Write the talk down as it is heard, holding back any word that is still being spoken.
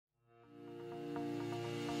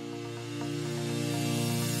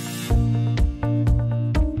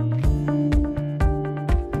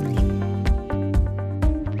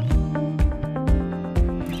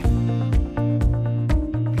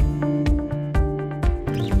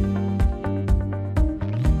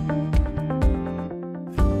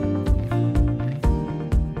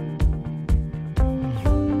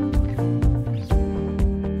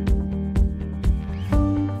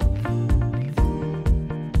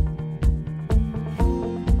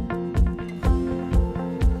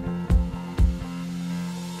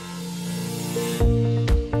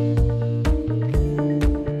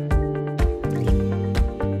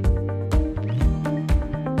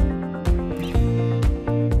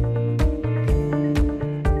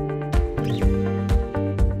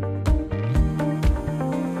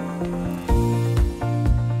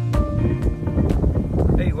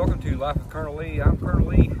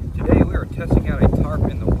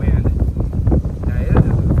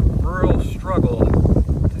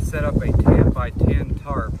10x10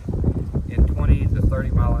 tarp in 20 to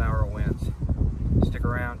 30 mile an hour winds. Stick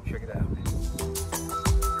around, check it out.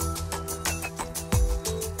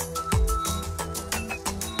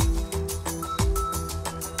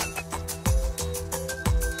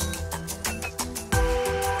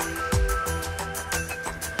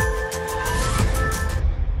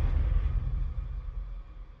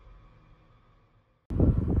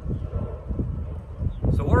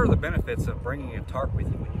 So what are the benefits of bringing a tarp with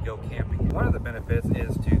you when you go camping? One of the benefits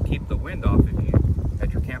is to keep the wind off of you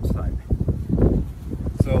at your campsite.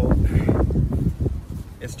 So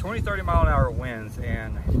it's 20-30 mile an hour winds,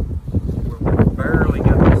 and we're barely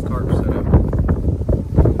got this tarp set up.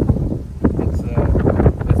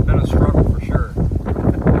 It's been a struggle for sure.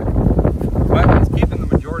 But it's keeping the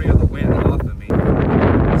majority of the wind off of me.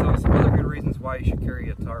 So some other good reasons why you should carry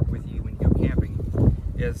a tarp with you when you go camping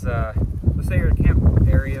is let's say you're in a camp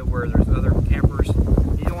area where there's other campers.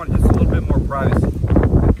 You want just a little bit more privacy.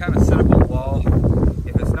 You kind of set up a wall.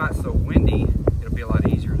 If it's not so windy, it'll be a lot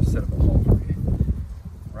easier to set up a wall for you.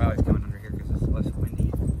 Riley's coming under here because it's less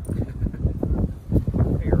windy.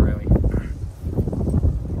 Hey, Riley.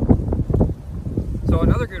 So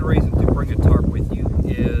another good reason to bring a tarp with you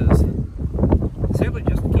is simply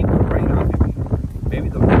just to keep the rain off of you. Maybe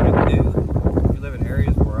the morning dew. If you live in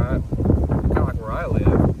areas where kind of like where I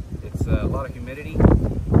live, it's a lot of humidity.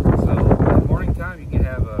 So in the morning time you can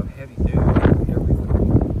have a heavy dew and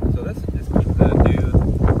everything. So this will just keep the dew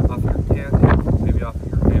off your tent, maybe off of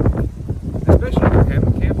your hammock. Especially if you're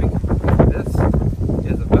hammock camping, this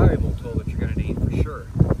is a valuable tool that you're going to need for sure.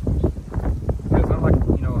 Because unlike,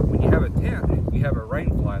 when you have a tent, you have a rain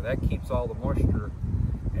fly. That keeps all the moisture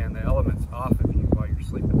and the elements off of you while you're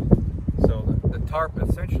sleeping. So the tarp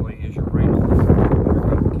essentially is your rain fly when you're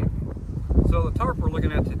hammock camping. So the tarp we're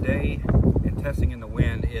looking at today and testing in the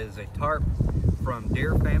wind is a tarp from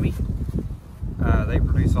DEERFAMY. They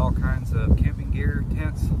produce all kinds of camping gear,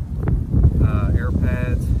 tents, air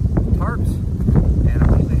pads, tarps, and I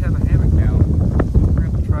believe they have a hammock now. We're going to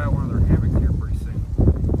have to try one of their hammocks here pretty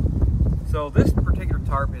soon. So this particular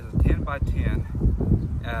tarp is a 10x10.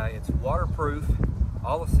 It's waterproof.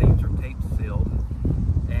 All the seams are tape sealed,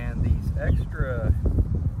 and these extra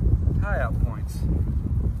tie-out points.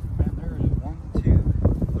 Man, there's 1,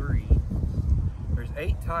 2, 3. There's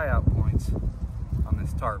 8 tie-out points on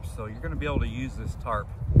this tarp, so you're going to be able to use this tarp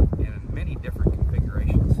in many different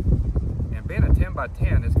configurations. And being a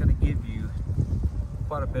 10x10 is going to give you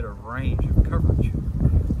quite a bit of range of coverage.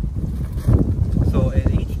 So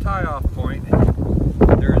at each tie-off point,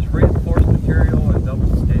 there is reinforced material and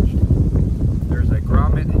double stitched. There's a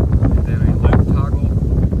grommet and then a loop toggle,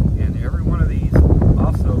 and every one of these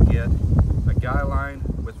also get a guy line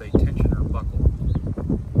with a tensioner buckle.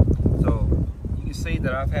 So you can see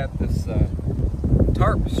that I've had this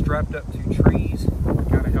tarp strapped up to trees to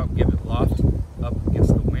kind of help give it loft up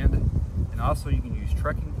against the wind. And also you can use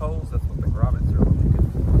trekking poles. That's what the grommets are really good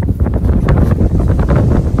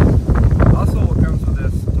for. Also what comes with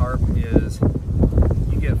this tarp is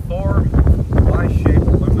you get 4 Y-shaped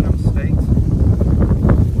aluminum stakes,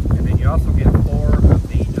 and then you also get 4 of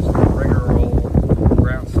the just regular old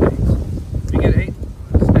ground stakes. You get 8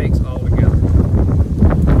 stakes all together.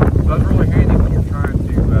 So that's really handy when you're trying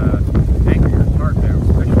to anchor your tarp down,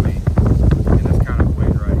 especially in this kind of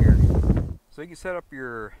wind right here. So you can set up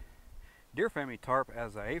your DEERFAMY tarp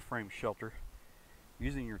as an A-frame shelter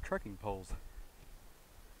using your trekking poles.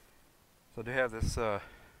 So they have this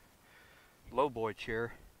low boy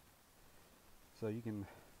chair, so you can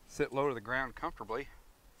sit low to the ground comfortably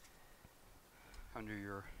under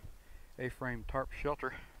your A-frame tarp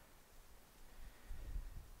shelter.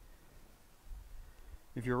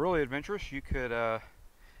 If you're really adventurous, you could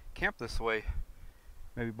camp this way.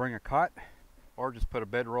 Maybe bring a cot or just put a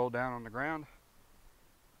bedroll down on the ground.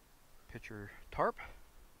 Pitch your tarp.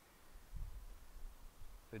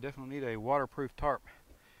 They definitely need a waterproof tarp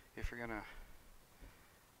if you're gonna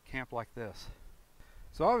camp like this.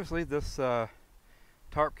 So obviously this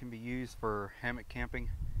tarp can be used for hammock camping,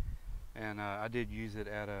 and I did use it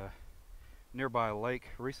at a nearby lake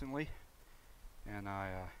recently, and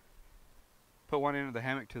I put one end of the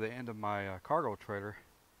hammock to the end of my cargo trailer,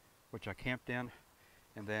 which I camped in,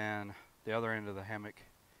 and then the other end of the hammock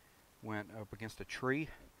went up against a tree.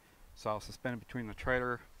 So I was suspended between the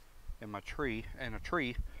trailer and a tree, and it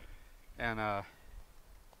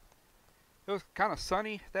was kind of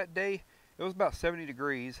sunny that day. It was about 70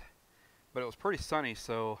 degrees, but it was pretty sunny,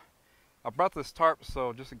 so I brought this tarp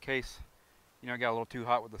so just in case it got a little too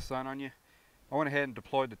hot with the sun on you. I went ahead and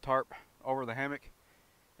deployed the tarp over the hammock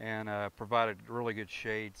and provided really good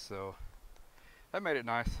shade, so that made it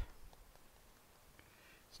nice.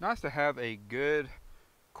 It's nice to have a good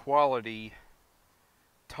quality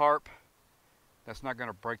tarp that's not going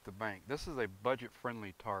to break the bank. This is a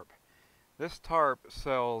budget-friendly tarp. This tarp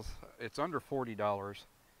sells, it's under $40,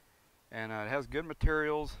 and it has good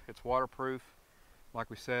materials. It's waterproof. Like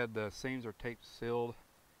we said, the seams are taped sealed,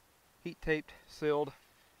 heat taped sealed,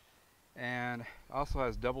 and also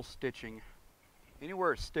has double stitching.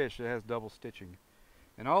 Anywhere it's stitched, it has double stitching.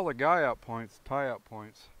 And all the tie out points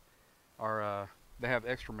are they have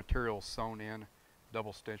extra materials sewn in,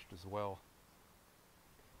 double stitched as well.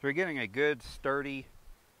 So you're getting a good, sturdy,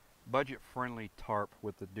 budget-friendly tarp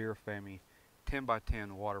with the DEERFAMY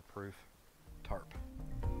 10x10 waterproof tarp.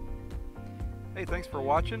 Hey, thanks for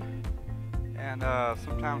watching. And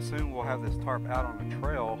sometime soon we'll have this tarp out on the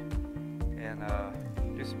trail and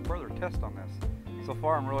do some further tests on this. So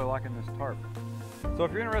far I'm really liking this tarp. So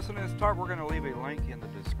if you're interested in this tarp, we're going to leave a link in the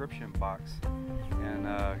description box. And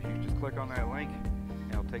you can just click on that link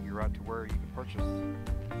and it'll take you right to where you can purchase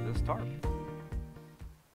this tarp.